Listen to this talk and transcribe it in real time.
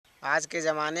आज के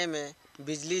ज़माने में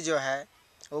बिजली जो है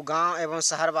वो गांव एवं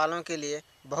शहर वालों के लिए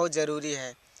बहुत ज़रूरी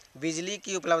है। बिजली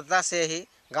की उपलब्धता से ही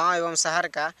गांव एवं शहर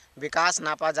का विकास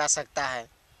नापा जा सकता है।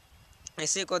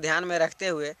 इसी को ध्यान में रखते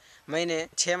हुए मैंने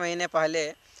 6 महीने पहले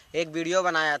एक वीडियो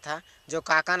बनाया था जो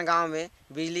काकन गांव में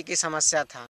बिजली की समस्या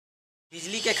था।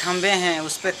 बिजली के खंभे हैं,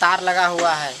 उस पर तार लगा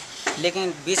हुआ है,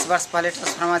 लेकिन 20 वर्ष पहले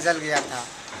ट्रांसफार्मर जल गया था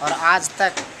और आज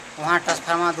तक वहां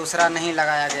ट्रांसफार्मर दूसरा नहीं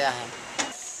लगाया गया है।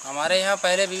 हमारे यहाँ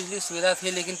पहले बिजली सुविधा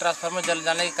थी, लेकिन ट्रांसफार्मर जल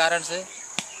जाने के कारण से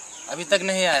अभी तक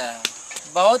नहीं आया है।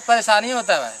 बहुत परेशानी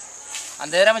होता है भाई,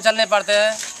 अंधेरा में चलने पड़ते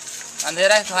हैं।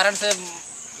 अंधेरा के कारण से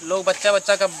लोग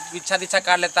बच्चा का बिच्छा दिच्छा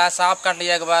काट लेता है, सांप काट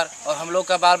लिया एक बार, और हम लोग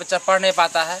का बाल बच्चा पढ़ नहीं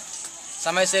पाता है,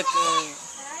 समय से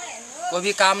कोई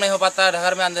भी काम नहीं हो पाता है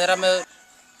घर में अंधेरा में।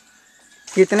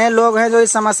 कितने लोग हैं जो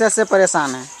इस समस्या से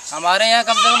परेशान हैं? हमारे यहाँ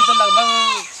कम से कम तो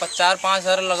लगभग 4-5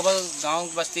 हज़ार लगभग गाँव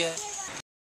की बस्ती है।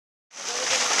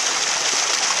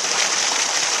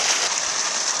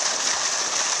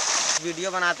 वीडियो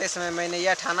बनाते समय मैंने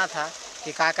यह ठाना था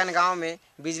कि काकन गांव में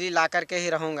बिजली ला कर के ही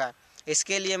रहूँगा।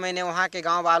 इसके लिए मैंने वहां के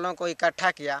गांव वालों को इकट्ठा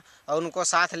किया और उनको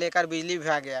साथ लेकर बिजली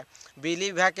विभाग गया।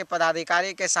 बिजली विभाग के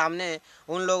पदाधिकारी के सामने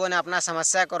उन लोगों ने अपना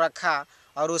समस्या को रखा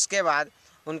और उसके बाद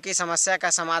उनकी समस्या का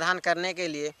समाधान करने के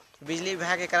लिए बिजली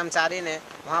विभाग के कर्मचारी ने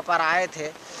वहां पर आए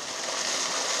थे।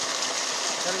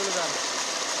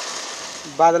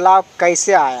 बदलाव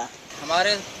कैसे आया?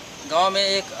 हमारे गांव में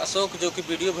एक अशोक जो कि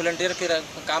वीडियो वॉलंटियर के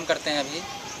काम करते हैं अभी,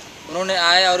 उन्होंने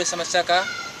आए और इस समस्या का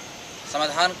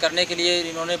समाधान करने के लिए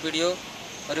इन्होंने वीडियो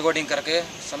रिकॉर्डिंग करके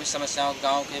सभी समस्याओं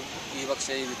गांव के युवक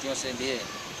से युवतियों से लिए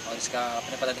और इसका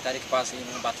अपने पदाधिकारी के पास ही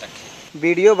इन्होंने बात रखी।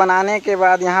 वीडियो बनाने के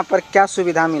बाद यहाँ पर क्या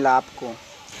सुविधा मिला आपको?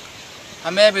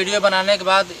 हमें वीडियो बनाने के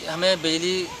बाद हमें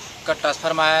बिजली का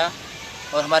ट्रांसफार्मर आया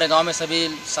और हमारे गांव में सभी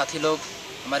साथी लोग,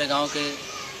 हमारे गांव के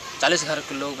 40 घर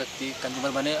के लोग व्यक्ति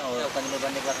कंज्यूमर बने और कंज्यूमर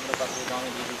बनने के बाद हम लोग का गाँव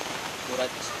में बिजली पूरा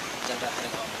चल रहा है।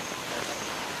 गाँव में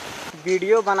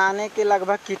वीडियो बनाने के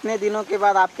लगभग कितने दिनों के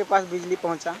बाद आपके पास बिजली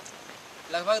पहुंचा?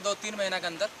 लगभग 2-3 महीना के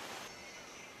अंदर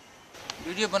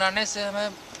वीडियो बनाने से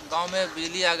हमें गांव में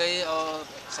बिजली आ गई और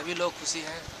सभी लोग खुशी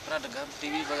हैं। अपना घर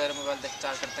टीवी वगैरह मोबाइल देख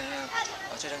चार्ज करते हैं,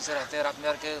 अच्छे ढंग से रहते हैं। रात में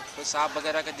आके कोई सांप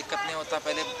वगैरह की दिक्कत नहीं होता।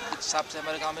 पहले सांप से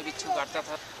हमारे गांव में बिच्छू काटता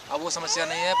था, अब वो समस्या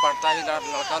नहीं है। पढ़ता भी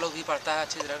लड़का लोग भी पढ़ता है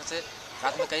अच्छी तरह से,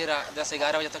 रात में कई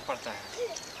 10-11 बजे तक पढ़ता है।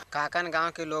 काकन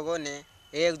गांव के लोगों ने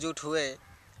एकजुट हुए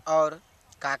और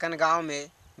काकन गांव में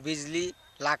बिजली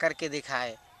ला कर के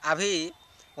दिखाए। अभी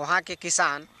वहां के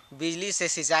किसान बिजली से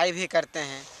सिंचाई भी करते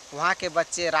हैं, वहां के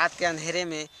बच्चे रात के अंधेरे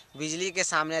में बिजली के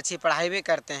सामने अच्छी पढ़ाई भी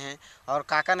करते हैं और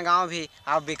काकन गांव भी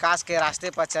अब विकास के रास्ते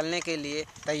पर चलने के लिए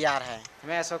तैयार है।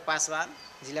 मैं अशोक पासवान,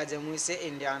 जिला जमुई से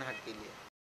इंडिया अनहर्ड के लिए।